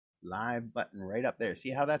live button right up there.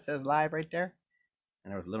 See how that says live right there?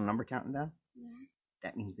 And there was a little number counting down? Yeah.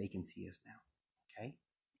 That means they can see us now. Okay?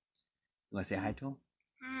 You want to say hi to them?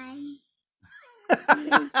 Hi.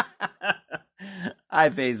 Hi,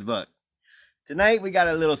 Facebook. Tonight we got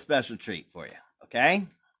a little special treat for you. Okay?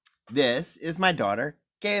 This is my daughter,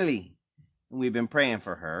 Kaylee. And we've been praying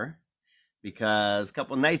for her because a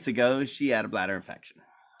couple nights ago she had a bladder infection.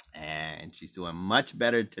 And she's doing much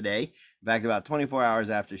better today. In fact, about 24 hours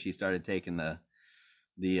after she started taking the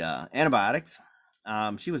antibiotics,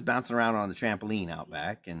 she was bouncing around on the trampoline out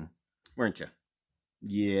back, and weren't you?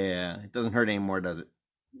 Yeah, it doesn't hurt anymore, does it?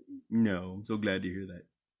 No, I'm so glad to hear that.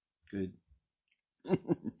 Good.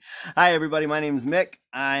 Hi, everybody. My name is Mick.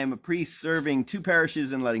 I'm a priest serving 2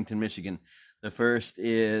 parishes in Ludington, Michigan. The first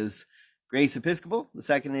is Grace Episcopal. The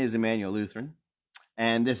second is Emmanuel Lutheran.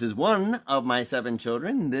 And this is one of my 7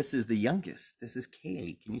 children. This is the youngest. This is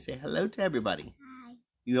Kaylee. Can you say hello to everybody? Hi.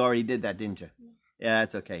 You already did that, didn't you? Yeah,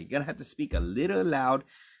 that's okay. You're going to have to speak a little loud.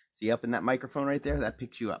 See up in that microphone right there? That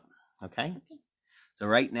picks you up. Okay? So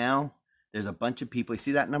right now, there's a bunch of people. You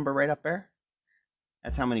see that number right up there?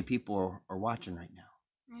 That's how many people are watching right now.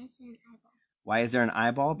 Why is there an eyeball? Why is there an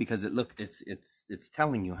eyeball? Because it's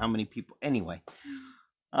telling you how many people. Anyway.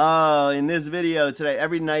 Oh, in this video today,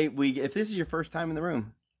 every night if this is your first time in the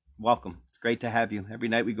room, welcome. It's great to have you. Every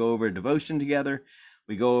night we go over a devotion together.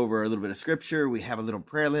 We go over a little bit of scripture. We have a little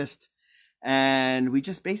prayer list. And we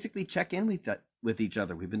just basically check in with each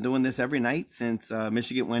other. We've been doing this every night since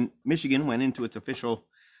Michigan went into its official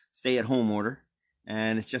stay-at-home order.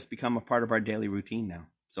 And it's just become a part of our daily routine now.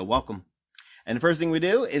 So welcome. And the first thing we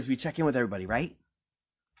do is we check in with everybody, right?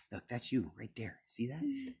 Look, that's you right there. See that?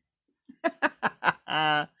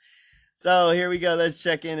 So here we go. Let's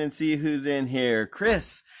check in and see who's in here.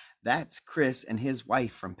 Chris. That's Chris and his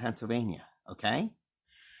wife from Pennsylvania. Okay?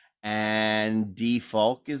 And D.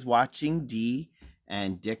 Falk is watching. D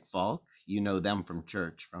and Dick Falk. You know them from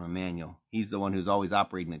church, from Emmanuel. He's the one who's always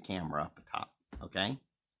operating the camera up the top. Okay?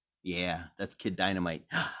 Yeah, that's Kid Dynamite.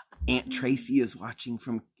 Aunt Tracy is watching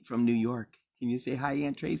from New York. Can you say hi,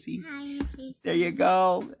 Aunt Tracy? Hi, Aunt Tracy. There you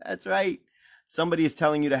go. That's right. Somebody is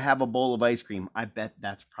telling you to have a bowl of ice cream. I bet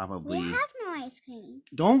that's probably... We have no ice cream.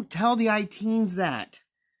 Don't tell the I-teens that.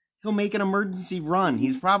 He'll make an emergency run.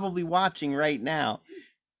 He's probably watching right now.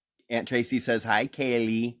 Aunt Tracy says, hi,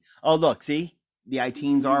 Kaylee. Oh, look, see? The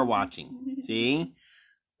I-teens are watching. See?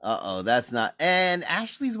 Uh-oh, that's not... And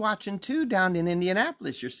Ashley's watching, too, down in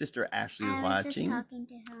Indianapolis. Your sister Ashley is watching. I was just talking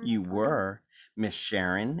to her. You were. Miss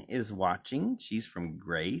Sharon is watching. She's from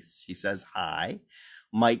Grace. She says hi.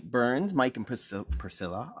 Mike Burns, Mike and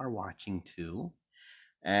Priscilla are watching, too.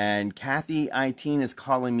 And Kathy I-teen is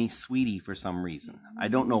calling me sweetie for some reason. I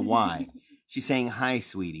don't know why. She's saying, hi,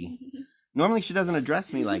 sweetie. Normally, she doesn't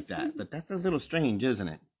address me like that, but that's a little strange, isn't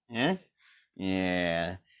it? Eh?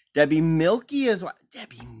 Yeah. Debbie Milky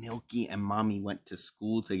and Mommy went to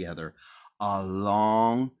school together a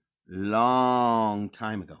long, long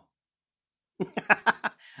time ago.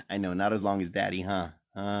 I know, not as long as Daddy, huh?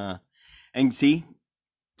 And see,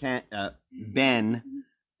 Ben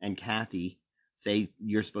and Kathy say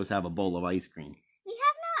you're supposed to have a bowl of ice cream. We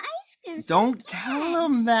have no ice cream. So don't tell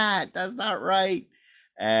them that. That's not right.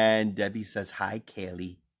 And Debbie says, hi,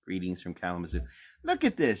 Kaylee. Greetings from Kalamazoo. Look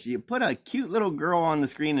at this. You put a cute little girl on the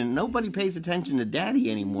screen and nobody pays attention to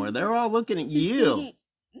Daddy anymore. They're all looking at you.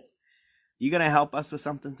 You going to help us with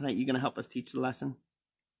something tonight? You going to help us teach the lesson?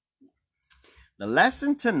 The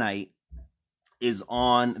lesson tonight is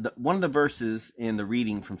on one of the verses in the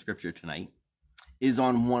reading from Scripture tonight is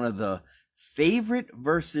on one of the favorite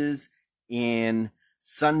verses in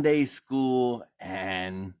Sunday school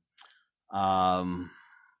and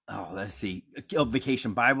let's see,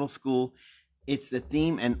 Vacation Bible School. It's the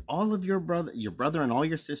theme, and all of your brother and all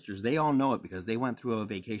your sisters, they all know it because they went through a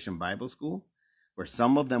Vacation Bible School where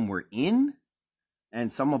some of them were in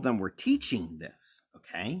and some of them were teaching this,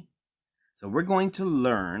 okay? So we're going to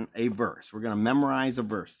learn a verse. We're going to memorize a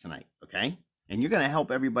verse tonight, okay? And you're going to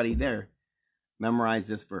help everybody there memorize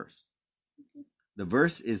this verse. The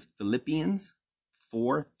verse is Philippians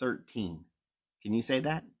 4:13. Can you say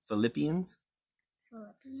that? Philippians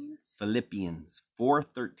 4:13.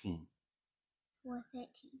 4:13.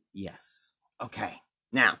 Yes. Okay.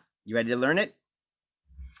 Now, you ready to learn it?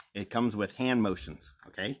 It comes with hand motions.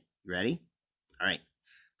 Okay. You ready? All right.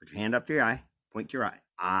 Put your hand up to your eye. Point to your eye.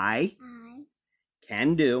 I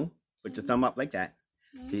can do. Put your thumb up like that.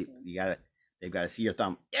 See, you got it. They've got to see your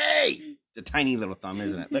thumb. Yay! It's a tiny little thumb,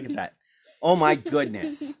 isn't it? Look at that. Oh my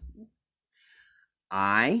goodness.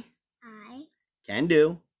 I can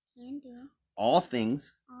do all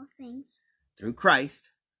things all things through Christ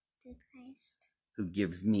through Christ who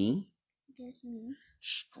gives me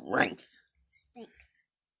strength.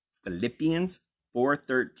 Philippians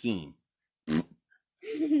 4:13.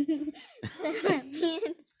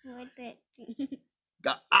 Philippians 4:13.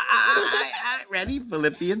 Ready?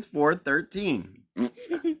 Philippians 4:13.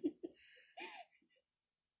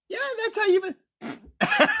 Yeah, that's how you...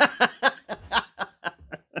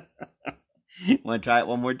 Want to try it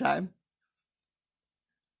one more time?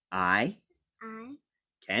 I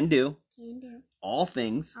can do all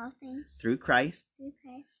things through Christ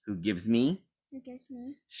who gives me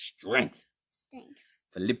strength.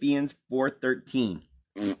 Philippians 4:13.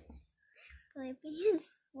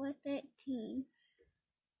 Philippians 4:13.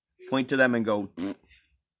 Point to them and go.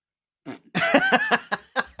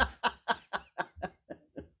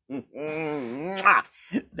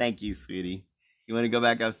 Thank you, sweetie. You want to go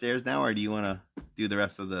back upstairs now, or do you want to do the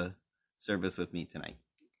rest of the service with me tonight?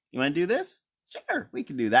 You want to do this? Sure, we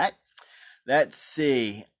can do that. Let's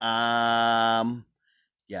see.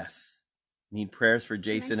 Yes. Need prayers for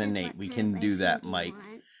Jason and Nate. We can do that, Mike.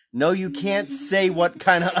 No, you can't say what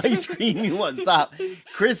kind of ice cream you want. Stop.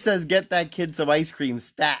 Chris says get that kid some ice cream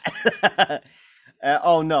stat.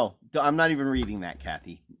 Oh, no. I'm not even reading that,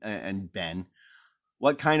 Kathy and Ben.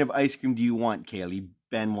 What kind of ice cream do you want, Kaylee?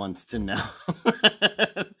 Ben wants to know.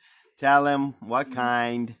 Tell him what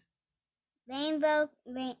kind. Rainbow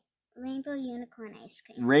unicorn ice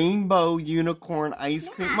cream. Rainbow unicorn ice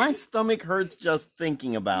cream. Yeah. My stomach hurts just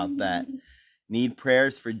thinking about that. Need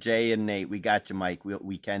prayers for Jay and Nate. We got you, Mike.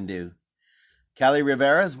 We can do. Kelly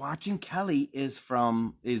Rivera is watching. Kelly is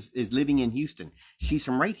living in Houston. She's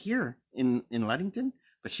from right here in Ludington,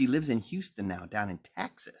 but she lives in Houston now, down in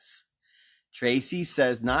Texas. Tracy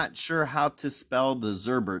says, not sure how to spell the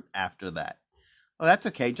Zerbert after that. Well, that's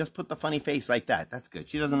okay. Just put the funny face like that. That's good.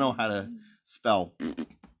 She doesn't know how to spell.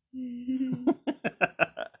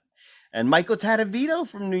 And Michael Tadavito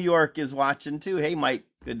from New York is watching too. Hey, Mike.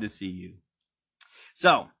 Good to see you.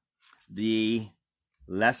 So, the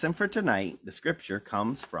lesson for tonight, the scripture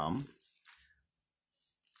comes from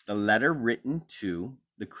the letter written to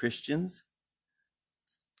the Christians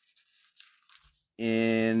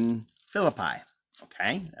in Philippi.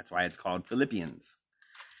 Okay, that's why it's called Philippians.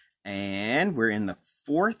 And we're in the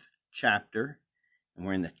 4th chapter, and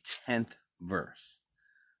we're in the 10th verse.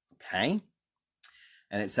 Okay,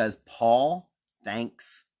 and it says, Paul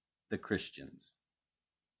thanks the Christians.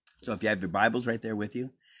 So if you have your Bibles right there with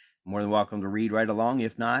you, more than welcome to read right along.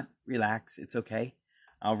 If not, relax. It's okay.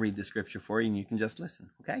 I'll read the scripture for you and you can just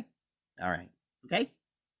listen. Okay? All right. Okay?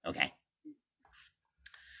 Okay.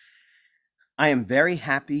 I am very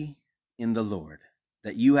happy in the Lord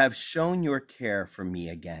that you have shown your care for me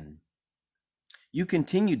again. You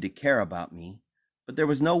continued to care about me, but there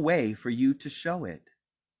was no way for you to show it.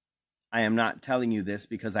 I am not telling you this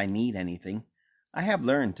because I need anything. I have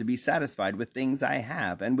learned to be satisfied with things I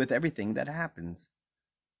have and with everything that happens.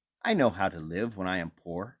 I know how to live when I am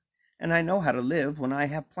poor, and I know how to live when I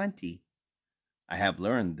have plenty. I have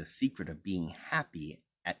learned the secret of being happy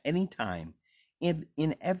at any time in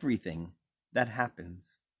everything that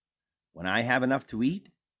happens. When I have enough to eat,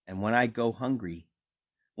 and when I go hungry.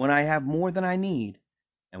 When I have more than I need,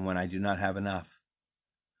 and when I do not have enough.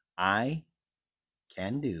 I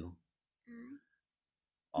can do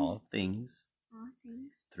all things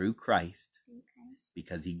through Christ,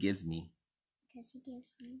 because he gives me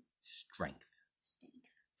strength.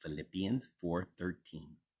 Philippians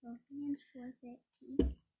 4:13.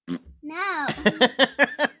 No.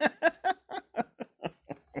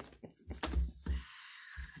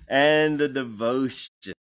 And the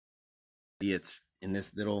devotion. It's in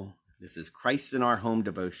this is Christ in Our Home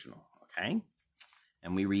devotional. Okay.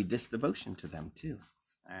 And we read this devotion to them too.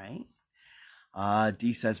 All right.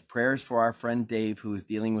 Dee says, prayers for our friend Dave, who is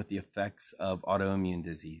dealing with the effects of autoimmune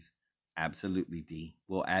disease. Absolutely, Dee.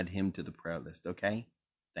 We'll add him to the prayer list, okay?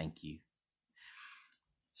 Thank you.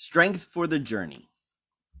 Strength for the journey.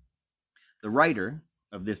 The writer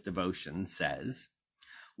of this devotion says,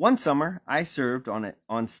 one summer I served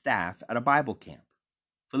on staff at a Bible camp.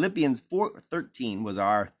 Philippians 4:13 was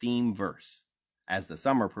our theme verse. As the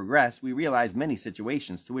summer progressed, we realized many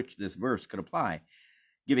situations to which this verse could apply,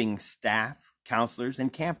 giving staff, counselors,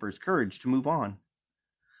 and campers courage to move on.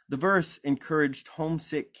 The verse encouraged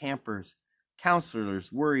homesick campers,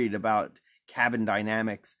 counselors worried about cabin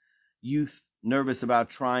dynamics, youth nervous about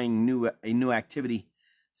trying a new activity,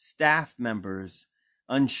 staff members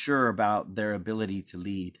unsure about their ability to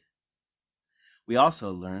lead. We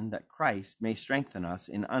also learned that Christ may strengthen us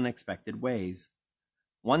in unexpected ways.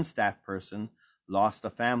 One staff person lost a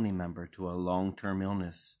family member to a long-term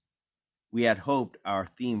illness. We had hoped our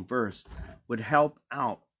theme verse would help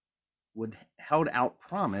out would held out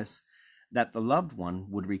promise that the loved one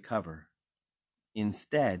would recover.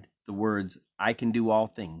 Instead, the words, "I can do all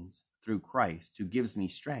things through Christ who gives me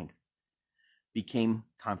strength," became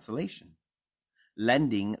consolation,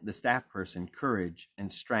 lending the staff person courage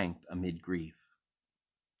and strength amid grief.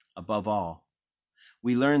 Above all,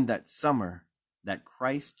 we learned that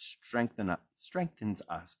Christ strengthens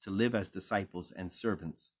us to live as disciples and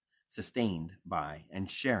servants, sustained by and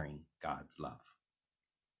sharing God's love.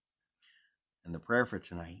 And the prayer for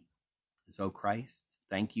tonight is, "O Christ,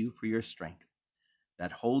 thank you for your strength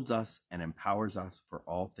that holds us and empowers us for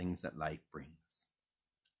all things that life brings.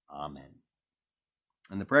 Amen."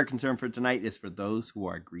 And the prayer concern for tonight is for those who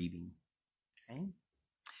are grieving. Okay?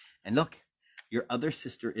 And look, your other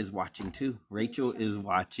sister is watching too. Rachel is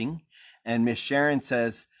watching. And Miss Sharon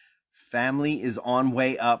says, family is on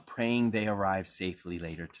way up, praying they arrive safely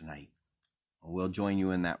later tonight. We'll join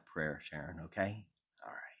you in that prayer, Sharon, okay?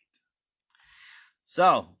 All right.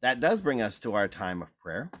 So that does bring us to our time of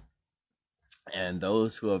prayer. And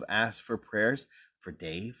those who have asked for prayers for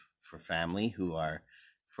Dave, for family who are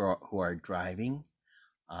driving,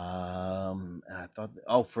 and I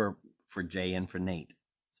thought, for Jay and for Nate,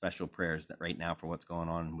 special prayers that right now for what's going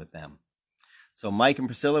on with them. So Mike and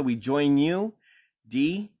Priscilla, we join you.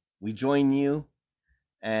 Dee, we join you.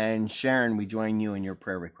 And Sharon, we join you in your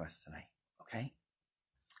prayer request tonight. Okay?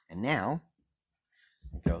 And now,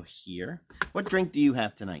 we go here. What drink do you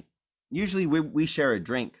have tonight? Usually we share a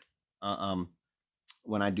drink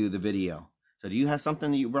when I do the video. So do you have something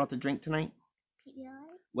that you brought to drink tonight?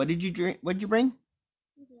 Pedialyte. What did you drink? What did you bring?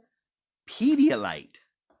 Pedialyte. Pedialyte.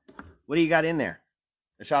 What do you got in there?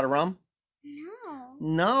 A shot of rum? No.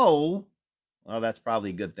 No. Well, that's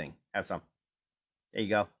probably a good thing. Have some. There you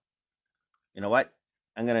go. You know what?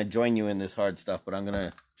 I'm going to join you in this hard stuff, but I'm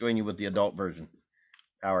going to join you with the adult version.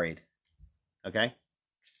 Powerade. Okay?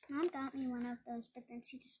 Mom got me one of those, but then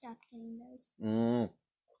she just stopped getting those.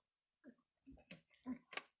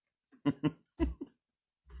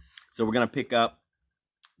 So we're going to pick up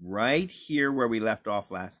right here where we left off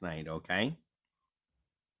last night, okay?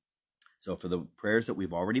 So for the prayers that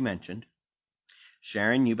we've already mentioned,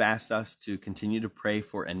 Sharon, you've asked us to continue to pray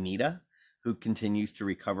for Anita, who continues to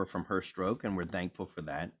recover from her stroke, and we're thankful for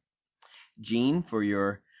that. Jean, for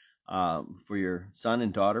your son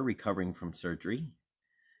and daughter recovering from surgery.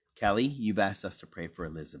 Kelly, you've asked us to pray for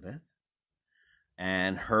Elizabeth.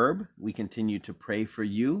 And Herb, we continue to pray for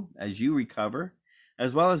you as you recover,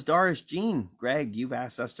 as well as Doris Jean. Greg, you've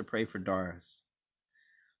asked us to pray for Doris.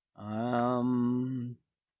 And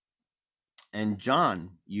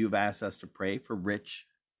John, you've asked us to pray for Rich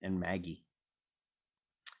and Maggie.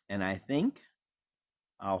 And I think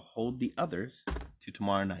I'll hold the others to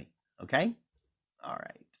tomorrow night. Okay? All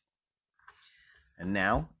right. And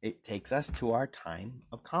now it takes us to our time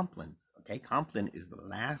of Compline. Okay? Compline is the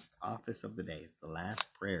last office of the day. It's the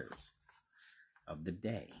last prayers of the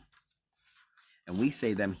day. And we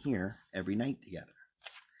say them here every night together.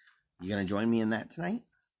 You going to join me in that tonight?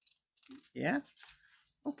 Yeah?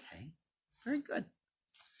 Okay. Very good.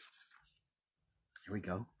 Here we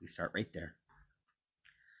go. We start right there.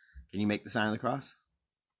 Can you make the sign of the cross?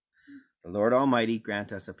 The Lord Almighty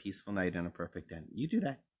grant us a peaceful night and a perfect end. You do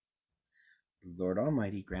that. The Lord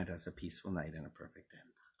Almighty grant us a peaceful night and a perfect end.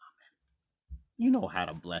 Amen. You know how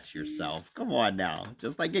to bless yourself. Come on now.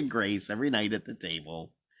 Just like in grace every night at the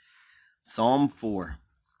table. Psalm 4.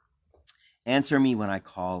 Answer me when I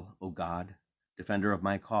call, O God, defender of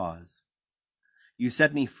my cause. You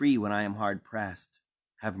set me free when I am hard pressed.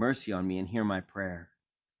 Have mercy on me and hear my prayer.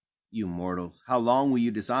 You mortals, how long will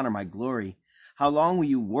you dishonor my glory? How long will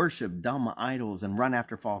you worship dumb idols and run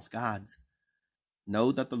after false gods?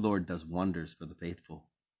 Know that the Lord does wonders for the faithful.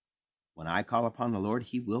 When I call upon the Lord,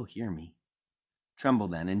 he will hear me. Tremble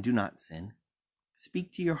then and do not sin.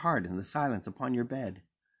 Speak to your heart in the silence upon your bed.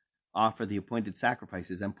 Offer the appointed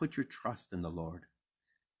sacrifices and put your trust in the Lord.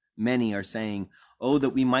 Many are saying, "Oh,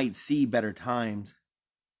 that we might see better times."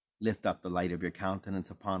 Lift up the light of your countenance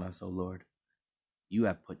upon us, O Lord. You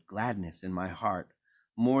have put gladness in my heart,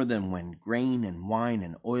 more than when grain and wine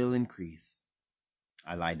and oil increase.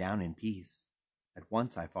 I lie down in peace. At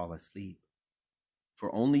once I fall asleep.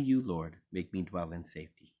 For only you, Lord, make me dwell in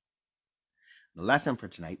safety. The lesson for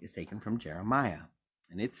tonight is taken from Jeremiah,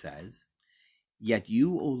 and it says, "Yet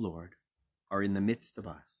you, O Lord, are in the midst of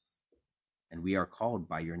us, and we are called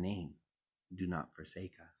by your name. Do not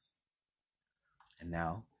forsake us." And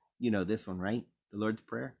now, you know this one, right? The Lord's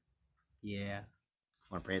Prayer? Yeah.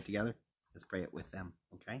 Want to pray it together? Let's pray it with them,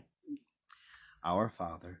 okay? Our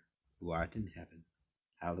Father, who art in heaven,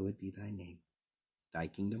 hallowed be thy name. Thy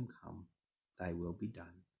kingdom come, thy will be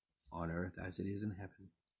done, on earth as it is in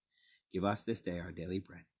heaven. Give us this day our daily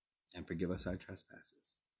bread, and forgive us our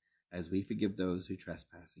trespasses, as we forgive those who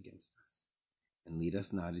trespass against us. And lead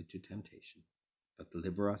us not into temptation, but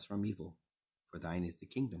deliver us from evil. For thine is the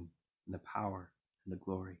kingdom, and the power, and the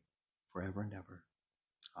glory, forever and ever.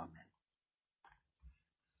 Amen.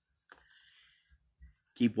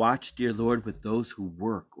 Keep watch, dear Lord, with those who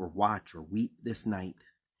work or watch or weep this night,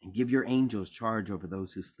 and give your angels charge over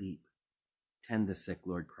those who sleep. Tend the sick,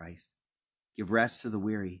 Lord Christ. Give rest to the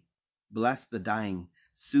weary. Bless the dying.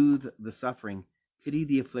 Soothe the suffering. Pity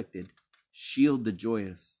the afflicted. Shield the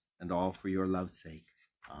joyous, and all for your love's sake.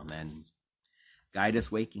 Amen. Guide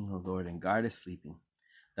us waking, O Lord, and guard us sleeping,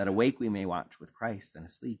 that awake we may watch with Christ, and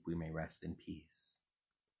asleep we may rest in peace.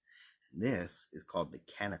 And this is called the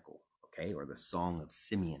Canticle, or the Song of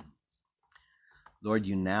Simeon. Lord,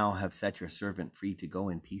 you now have set your servant free to go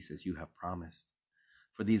in peace as you have promised.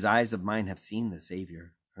 For these eyes of mine have seen the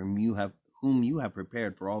Savior, whom you have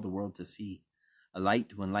prepared for all the world to see, a light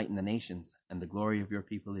to enlighten the nations, and the glory of your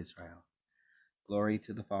people Israel. Glory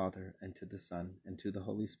to the Father, and to the Son, and to the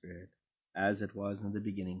Holy Spirit, as it was in the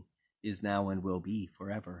beginning, is now, and will be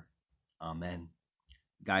forever. Amen.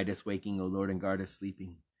 Guide us waking, O Lord, and guard us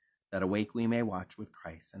sleeping, that awake we may watch with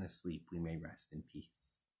Christ, and asleep we may rest in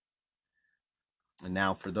peace. And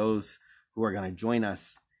now for those who are going to join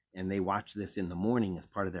us and they watch this in the morning as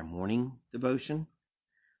part of their morning devotion,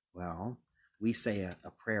 well, we say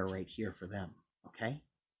a prayer right here for them, okay?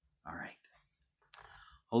 All right.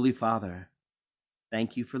 Holy Father,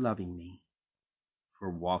 thank you for loving me, for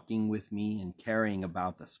walking with me and caring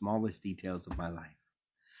about the smallest details of my life.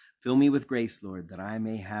 Fill me with grace, Lord, that I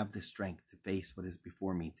may have the strength to face what is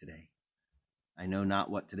before me today. I know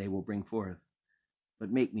not what today will bring forth,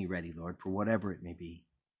 but make me ready, Lord, for whatever it may be.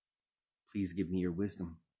 Please give me your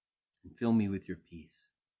wisdom and fill me with your peace.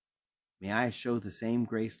 May I show the same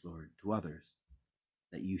grace, Lord, to others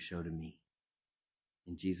that you show to me.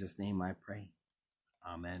 In Jesus' name I pray.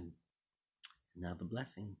 Amen. Now the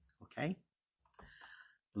blessing, okay?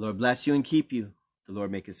 The Lord bless you and keep you. The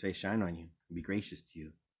Lord make his face shine on you and be gracious to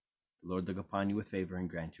you. The Lord look upon you with favor and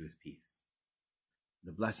grant you his peace.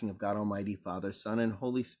 The blessing of God Almighty, Father, Son, and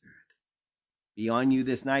Holy Spirit be on you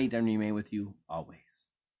this night and remain with you always.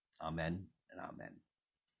 Amen and amen.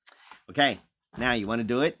 Okay, now you want to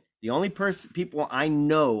do it? The only people I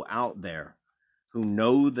know out there who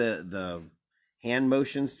know the hand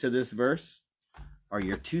motions to this verse are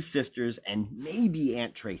your two sisters and maybe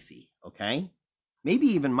Aunt Tracy, okay? Maybe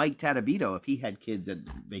even Mike Tatabito if he had kids at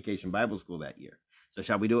Vacation Bible School that year. So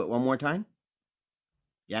shall we do it one more time?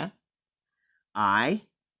 Yeah? I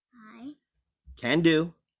can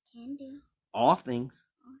do all things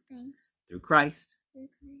through Christ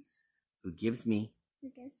who gives me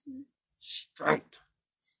strength.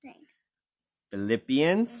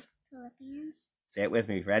 Philippians. Say it with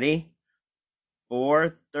me. Ready?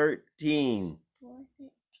 4:13.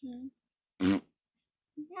 4:13.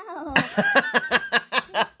 No.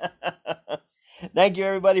 Thank you,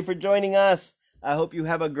 everybody, for joining us. I hope you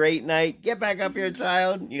have a great night. Get back up here,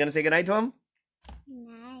 child. You going to say goodnight to him? Good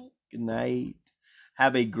night. Good night.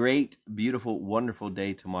 Have a great, beautiful, wonderful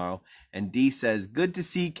day tomorrow. And Dee says, good to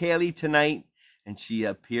see Kaylee tonight. And she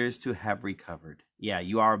appears to have recovered. Yeah,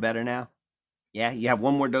 you are better now? Yeah, you have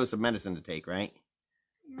one more dose of medicine to take, right?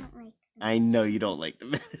 I don't like the I know you don't like the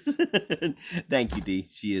medicine. Thank you, Dee.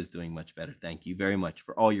 She is doing much better. Thank you very much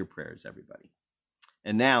for all your prayers, everybody.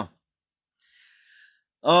 And now,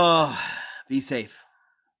 be safe.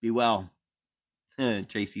 Be well.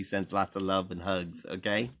 Tracy sends lots of love and hugs,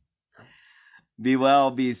 okay? Be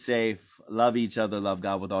well, be safe. Love each other. Love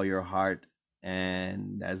God with all your heart.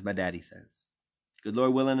 And as my daddy says, good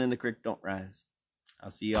Lord willing and the creek don't rise.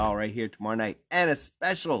 I'll see you all right here tomorrow night. And a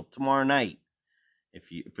special tomorrow night.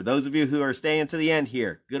 For those of you who are staying to the end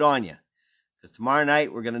here, good on you. Because tomorrow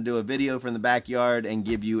night we're going to do a video from the backyard and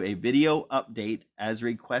give you a video update as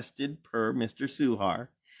requested per Mr. Suhar,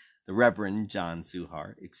 the Reverend John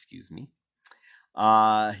Suhar, excuse me.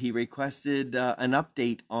 He requested an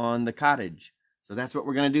update on the cottage. So that's what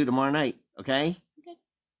we're going to do tomorrow night, okay? Okay.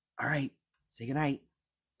 All right. Say goodnight.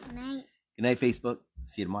 Good night. Good night, Facebook.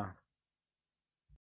 See you tomorrow.